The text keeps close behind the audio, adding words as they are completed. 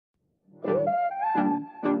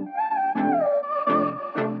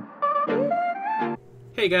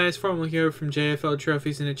Hey guys, Formal here from JFL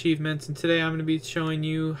Trophies and Achievements, and today I'm going to be showing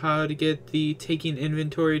you how to get the Taking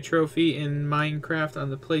Inventory trophy in Minecraft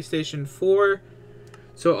on the PlayStation 4.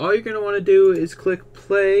 So all you're going to want to do is click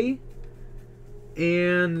play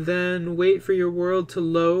and then wait for your world to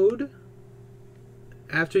load.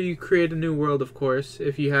 After you create a new world, of course,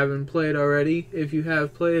 if you haven't played already. If you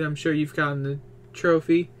have played, I'm sure you've gotten the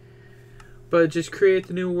trophy. But just create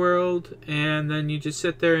the new world, and then you just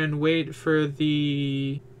sit there and wait for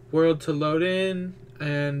the world to load in,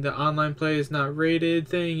 and the online play is not rated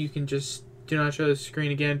thing. You can just do not show the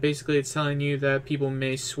screen again. Basically, it's telling you that people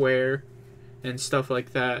may swear and stuff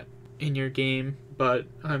like that in your game, but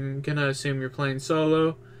I'm gonna assume you're playing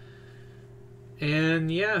solo.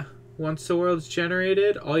 And yeah, once the world's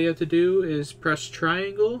generated, all you have to do is press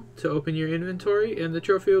triangle to open your inventory and the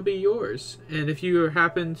trophy will be yours. And if you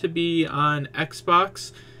happen to be on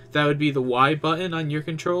Xbox, that would be the Y button on your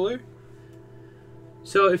controller.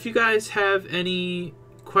 So if you guys have any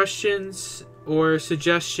questions or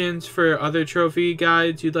suggestions for other trophy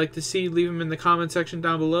guides you'd like to see, leave them in the comment section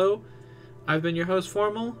down below. I've been your host,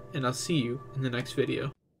 Formal, and I'll see you in the next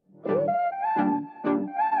video.